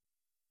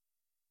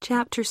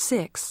Chapter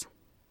 6.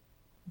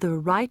 The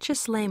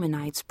righteous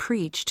Lamanites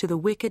preach to the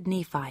wicked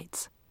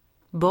Nephites.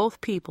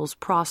 Both peoples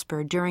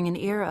prospered during an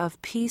era of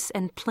peace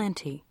and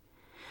plenty.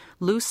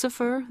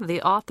 Lucifer,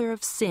 the author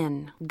of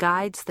sin,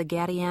 guides the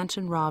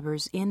Gadianton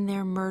robbers in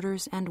their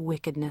murders and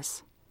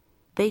wickedness.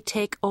 They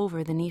take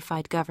over the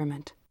Nephite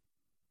government.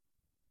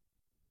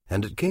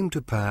 And it came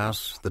to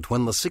pass that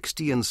when the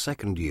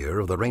 62nd year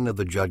of the reign of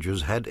the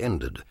judges had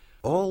ended,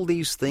 all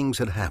these things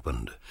had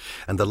happened,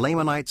 and the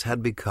Lamanites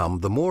had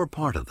become, the more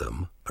part of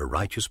them, a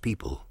righteous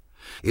people,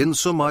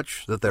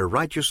 insomuch that their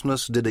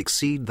righteousness did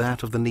exceed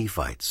that of the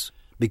Nephites,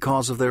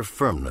 because of their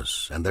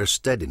firmness and their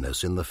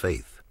steadiness in the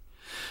faith.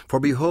 For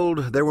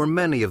behold, there were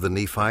many of the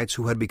Nephites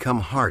who had become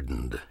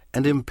hardened,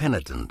 and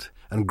impenitent,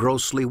 and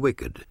grossly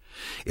wicked,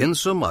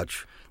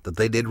 insomuch that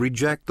they did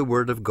reject the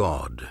word of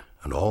God,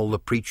 and all the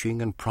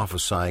preaching and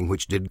prophesying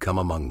which did come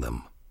among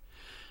them.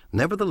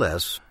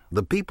 Nevertheless,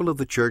 the people of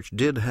the church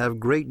did have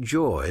great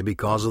joy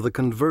because of the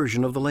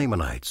conversion of the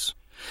Lamanites,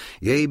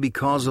 yea,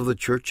 because of the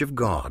church of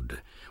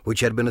God, which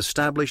had been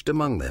established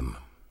among them.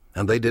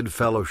 And they did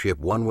fellowship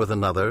one with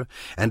another,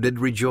 and did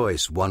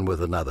rejoice one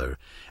with another,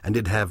 and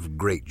did have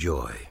great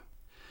joy.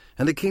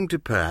 And it came to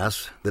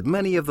pass that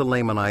many of the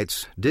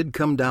Lamanites did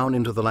come down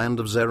into the land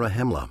of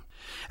Zarahemla,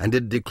 and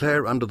did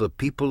declare unto the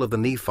people of the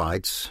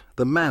Nephites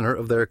the manner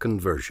of their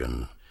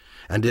conversion,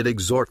 and did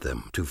exhort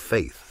them to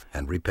faith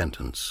and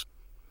repentance.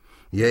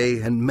 Yea,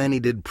 and many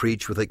did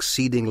preach with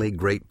exceedingly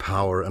great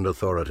power and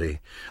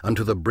authority,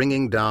 unto the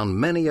bringing down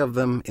many of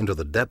them into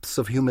the depths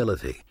of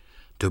humility,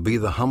 to be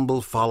the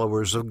humble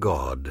followers of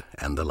God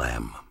and the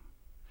Lamb.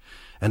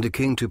 And it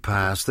came to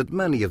pass that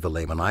many of the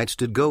Lamanites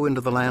did go into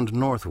the land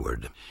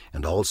northward,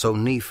 and also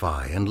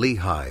Nephi and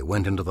Lehi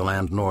went into the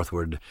land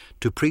northward,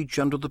 to preach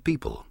unto the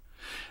people.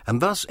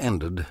 And thus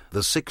ended the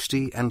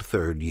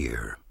 63rd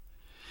year.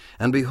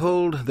 And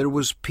behold, there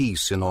was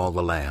peace in all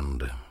the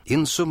land,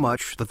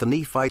 insomuch that the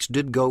Nephites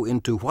did go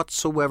into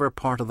whatsoever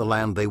part of the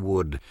land they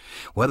would,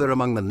 whether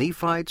among the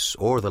Nephites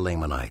or the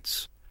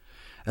Lamanites.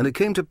 And it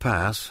came to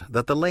pass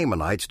that the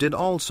Lamanites did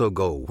also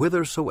go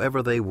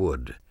whithersoever they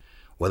would,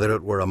 whether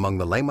it were among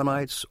the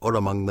Lamanites or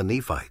among the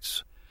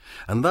Nephites.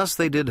 And thus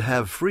they did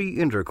have free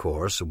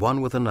intercourse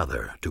one with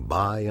another, to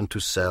buy and to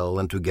sell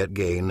and to get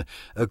gain,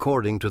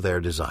 according to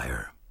their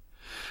desire.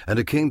 And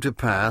it came to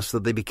pass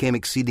that they became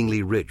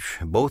exceedingly rich,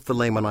 both the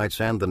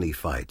Lamanites and the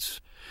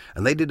Nephites.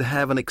 And they did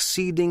have an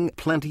exceeding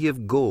plenty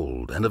of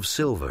gold, and of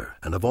silver,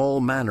 and of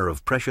all manner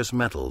of precious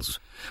metals,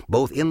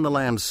 both in the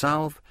land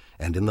south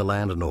and in the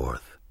land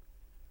north.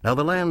 Now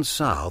the land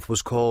south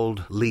was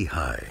called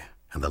Lehi,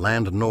 and the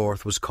land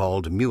north was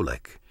called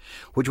Mulek,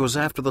 which was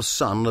after the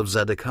son of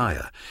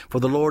Zedekiah. For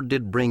the Lord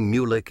did bring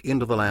Mulek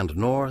into the land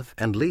north,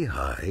 and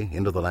Lehi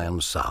into the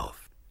land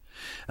south.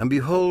 And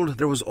behold,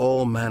 there was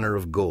all manner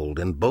of gold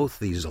in both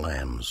these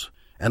lands,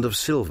 and of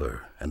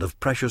silver, and of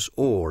precious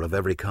ore of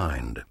every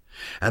kind.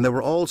 And there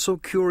were also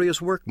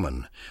curious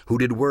workmen, who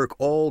did work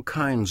all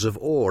kinds of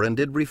ore, and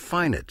did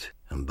refine it,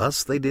 and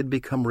thus they did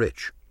become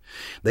rich.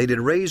 They did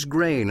raise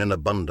grain in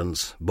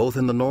abundance, both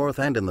in the north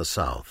and in the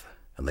south,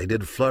 and they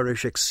did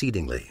flourish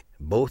exceedingly,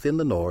 both in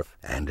the north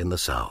and in the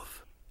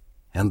south.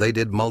 And they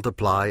did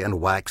multiply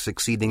and wax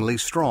exceedingly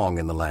strong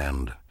in the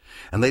land,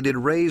 and they did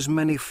raise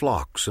many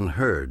flocks and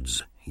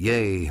herds,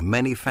 yea,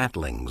 many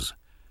fatlings.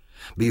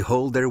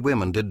 Behold, their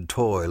women did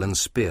toil and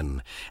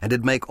spin, and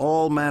did make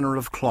all manner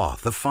of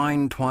cloth, of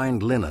fine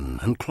twined linen,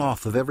 and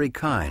cloth of every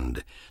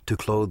kind, to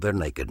clothe their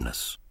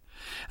nakedness.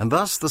 And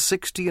thus the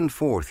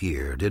 64th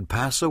year did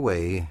pass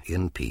away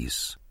in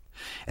peace.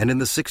 And in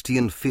the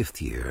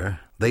 65th year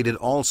they did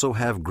also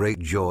have great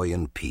joy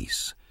and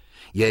peace,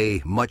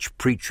 yea, much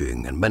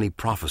preaching and many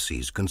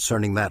prophecies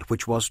concerning that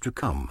which was to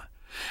come.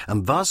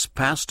 And thus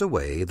passed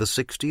away the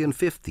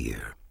 65th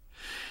year.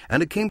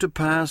 And it came to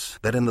pass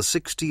that in the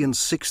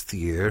 66th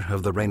year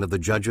of the reign of the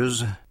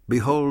judges,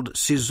 behold,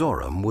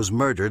 Cezoram was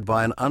murdered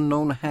by an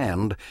unknown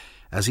hand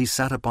as he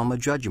sat upon the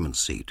judgment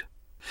seat.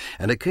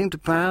 And it came to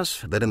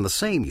pass that in the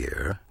same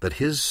year that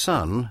his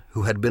son,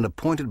 who had been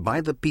appointed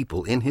by the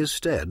people in his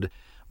stead,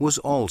 was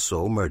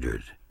also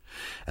murdered.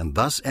 And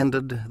thus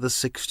ended the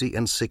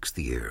 66th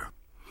year.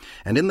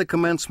 And in the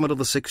commencement of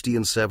the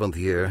 67th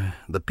year,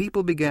 the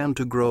people began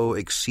to grow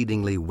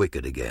exceedingly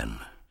wicked again.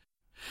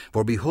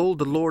 For behold,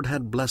 the Lord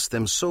had blessed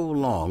them so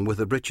long with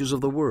the riches of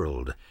the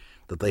world,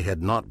 that they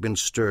had not been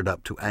stirred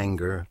up to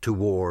anger, to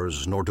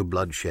wars, nor to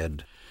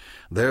bloodshed.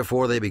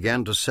 Therefore they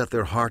began to set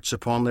their hearts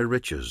upon their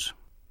riches.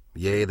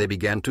 Yea, they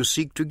began to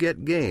seek to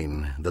get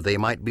gain, that they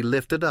might be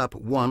lifted up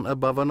one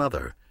above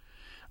another.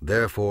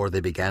 Therefore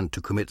they began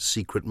to commit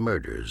secret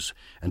murders,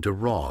 and to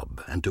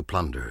rob, and to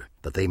plunder,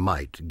 that they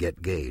might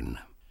get gain.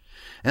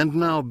 And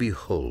now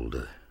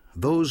behold,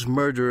 those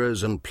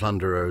murderers and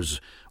plunderers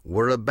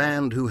were a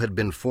band who had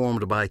been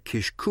formed by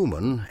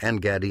Kishkumen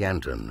and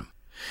Gadianton.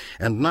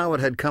 And now it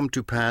had come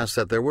to pass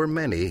that there were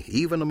many,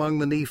 even among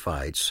the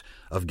Nephites,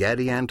 of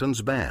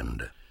Gadianton's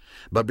band.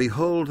 But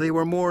behold, they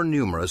were more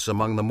numerous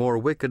among the more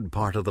wicked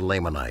part of the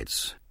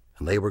Lamanites,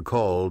 and they were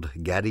called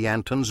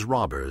Gadianton's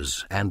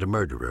robbers and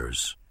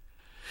murderers.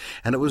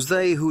 And it was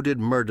they who did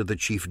murder the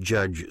chief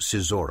judge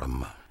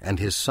Sizoram and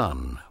his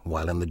son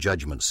while in the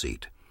judgment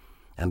seat.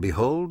 And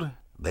behold,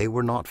 they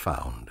were not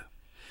found.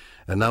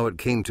 And now it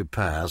came to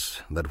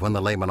pass that when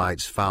the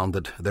Lamanites found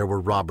that there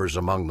were robbers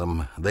among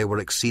them, they were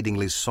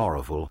exceedingly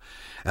sorrowful,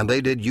 and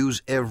they did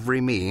use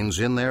every means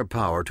in their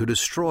power to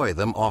destroy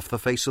them off the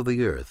face of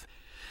the earth.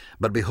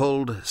 But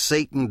behold,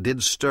 Satan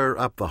did stir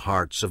up the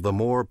hearts of the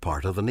more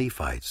part of the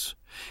Nephites,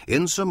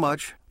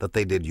 insomuch that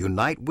they did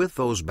unite with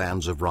those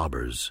bands of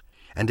robbers,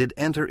 and did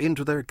enter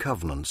into their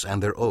covenants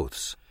and their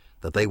oaths,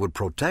 that they would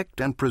protect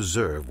and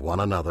preserve one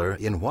another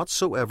in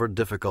whatsoever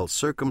difficult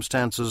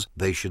circumstances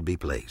they should be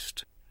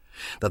placed,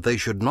 that they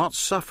should not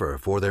suffer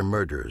for their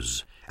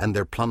murders, and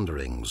their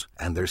plunderings,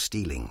 and their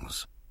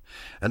stealings.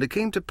 And it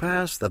came to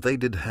pass that they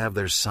did have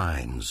their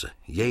signs,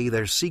 yea,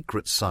 their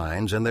secret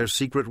signs, and their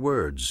secret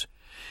words,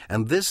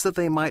 and this that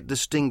they might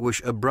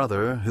distinguish a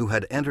brother who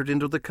had entered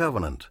into the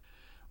covenant,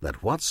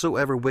 that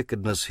whatsoever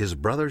wickedness his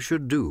brother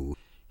should do,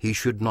 he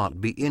should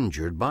not be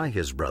injured by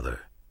his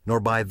brother, nor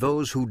by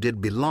those who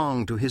did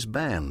belong to his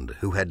band,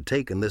 who had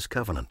taken this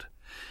covenant.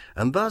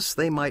 And thus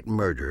they might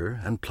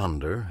murder, and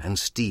plunder, and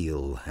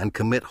steal, and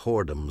commit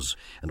whoredoms,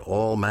 and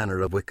all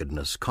manner of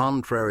wickedness,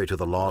 contrary to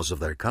the laws of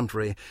their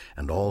country,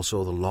 and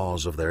also the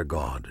laws of their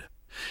God.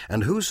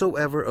 And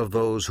whosoever of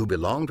those who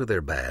belong to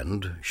their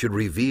band should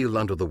reveal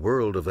unto the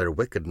world of their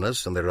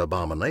wickedness and their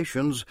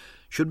abominations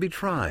should be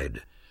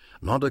tried,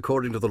 not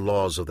according to the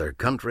laws of their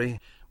country,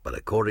 but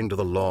according to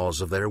the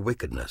laws of their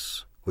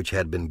wickedness, which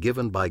had been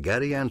given by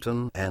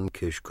Gadianton and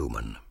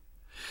Kishkumen.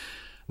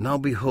 Now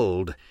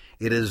behold,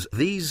 it is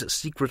these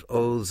secret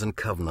oaths and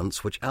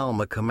covenants which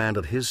Alma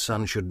commanded his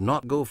son should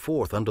not go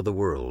forth unto the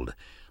world,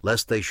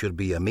 lest they should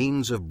be a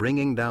means of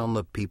bringing down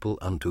the people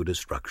unto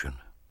destruction.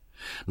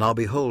 Now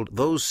behold,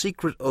 those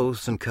secret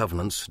oaths and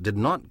covenants did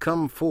not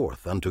come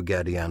forth unto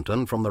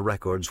Gadianton from the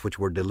records which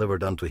were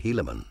delivered unto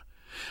Helaman,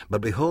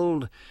 but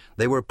behold,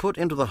 they were put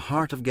into the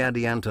heart of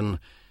Gadianton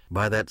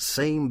by that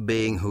same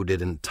being who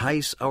did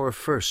entice our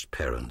first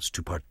parents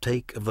to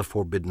partake of the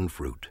forbidden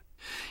fruit.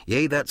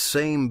 Yea, that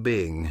same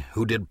being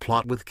who did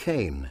plot with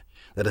Cain,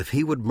 that if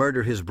he would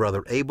murder his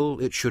brother Abel,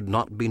 it should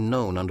not be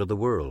known unto the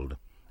world.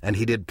 And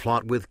he did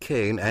plot with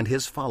Cain and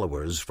his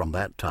followers from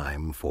that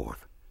time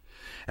forth.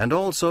 And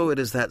also it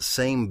is that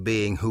same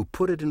being who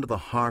put it into the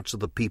hearts of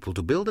the people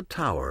to build a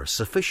tower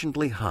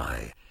sufficiently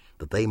high,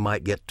 that they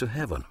might get to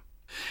heaven.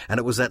 And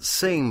it was that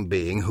same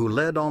being who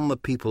led on the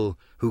people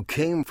who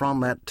came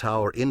from that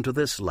tower into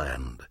this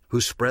land,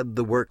 who spread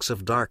the works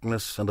of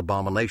darkness and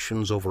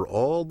abominations over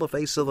all the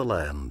face of the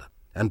land,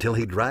 until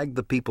he dragged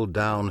the people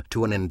down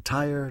to an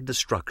entire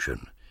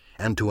destruction,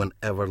 and to an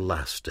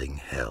everlasting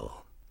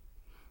hell.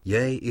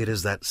 Yea, it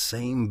is that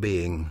same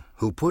being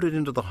who put it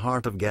into the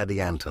heart of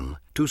Gadianton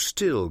to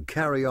still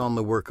carry on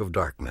the work of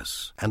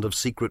darkness and of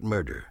secret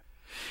murder,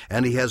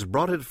 and he has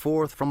brought it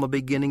forth from the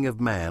beginning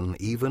of man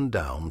even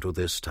down to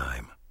this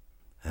time.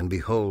 And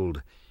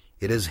behold,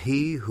 it is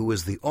he who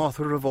is the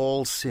author of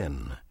all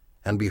sin,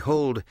 and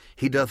behold,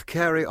 he doth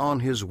carry on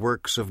his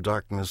works of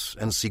darkness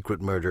and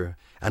secret murder,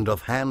 and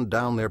doth hand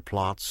down their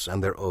plots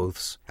and their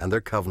oaths and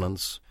their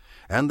covenants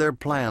and their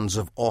plans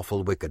of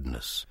awful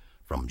wickedness,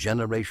 from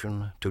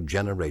generation to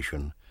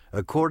generation,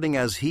 according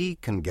as he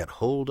can get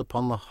hold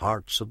upon the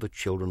hearts of the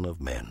children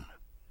of men.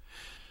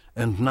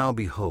 And now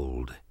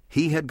behold,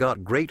 he had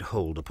got great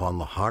hold upon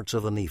the hearts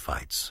of the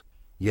Nephites,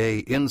 yea,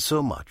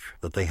 insomuch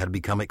that they had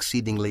become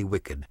exceedingly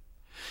wicked.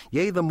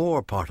 Yea, the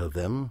more part of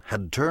them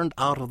had turned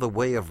out of the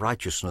way of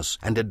righteousness,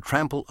 and did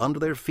trample under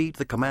their feet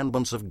the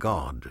commandments of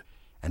God,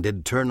 and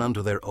did turn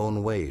unto their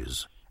own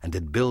ways, and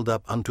did build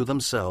up unto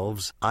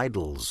themselves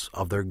idols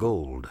of their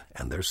gold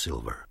and their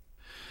silver.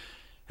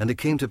 And it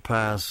came to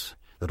pass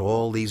that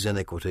all these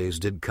iniquities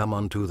did come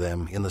unto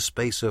them in the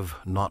space of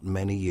not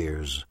many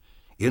years,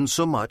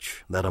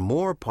 insomuch that a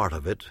more part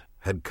of it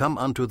had come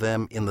unto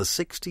them in the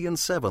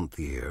 67th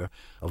year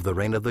of the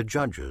reign of the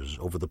judges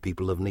over the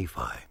people of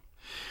Nephi.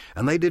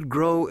 And they did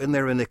grow in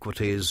their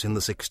iniquities in the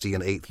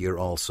 68th year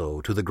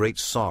also, to the great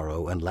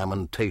sorrow and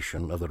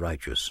lamentation of the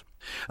righteous.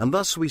 And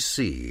thus we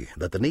see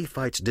that the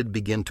Nephites did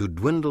begin to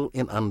dwindle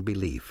in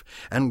unbelief,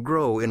 and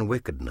grow in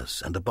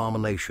wickedness and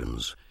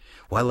abominations,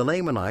 while the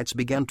Lamanites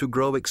began to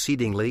grow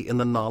exceedingly in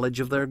the knowledge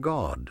of their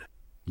God.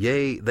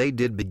 Yea, they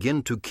did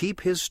begin to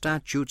keep his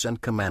statutes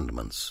and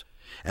commandments,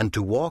 and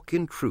to walk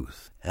in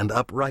truth and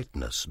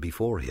uprightness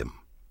before him.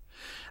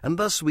 And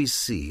thus we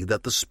see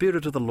that the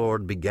Spirit of the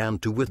Lord began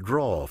to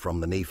withdraw from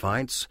the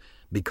Nephites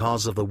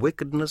because of the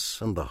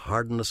wickedness and the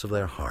hardness of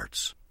their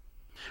hearts.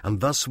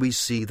 And thus we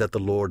see that the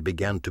Lord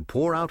began to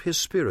pour out his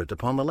Spirit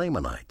upon the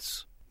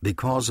Lamanites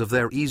because of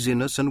their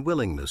easiness and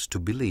willingness to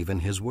believe in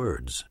his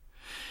words.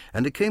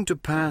 And it came to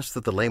pass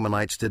that the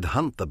Lamanites did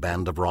hunt the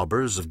band of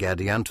robbers of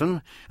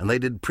Gadianton, and they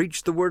did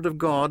preach the word of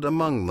God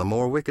among the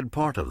more wicked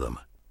part of them,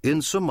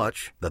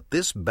 insomuch that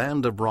this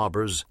band of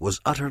robbers was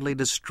utterly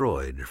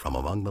destroyed from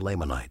among the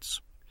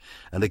Lamanites.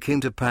 And it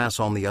came to pass,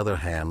 on the other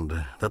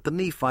hand, that the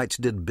Nephites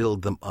did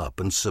build them up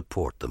and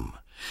support them,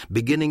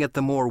 beginning at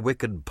the more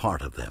wicked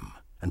part of them,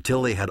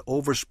 until they had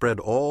overspread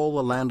all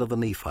the land of the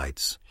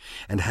Nephites,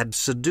 and had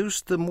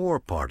seduced the more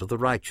part of the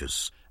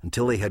righteous,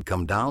 until they had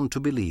come down to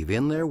believe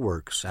in their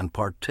works and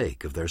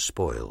partake of their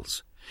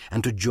spoils,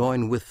 and to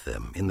join with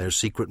them in their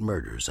secret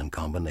murders and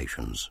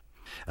combinations.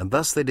 And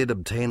thus they did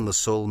obtain the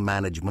sole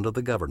management of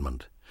the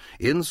government,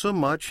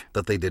 insomuch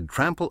that they did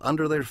trample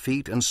under their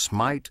feet, and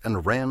smite,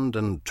 and rend,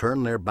 and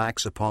turn their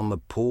backs upon the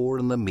poor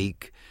and the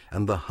meek,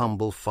 and the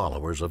humble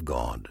followers of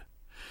God.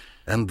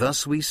 And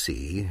thus we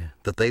see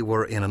that they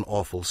were in an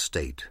awful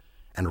state,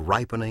 and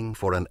ripening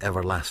for an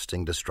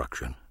everlasting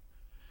destruction.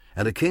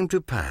 And it came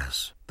to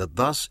pass that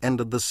thus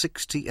ended the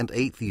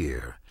 68th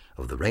year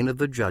of the reign of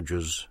the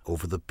judges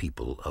over the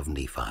people of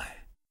Nephi.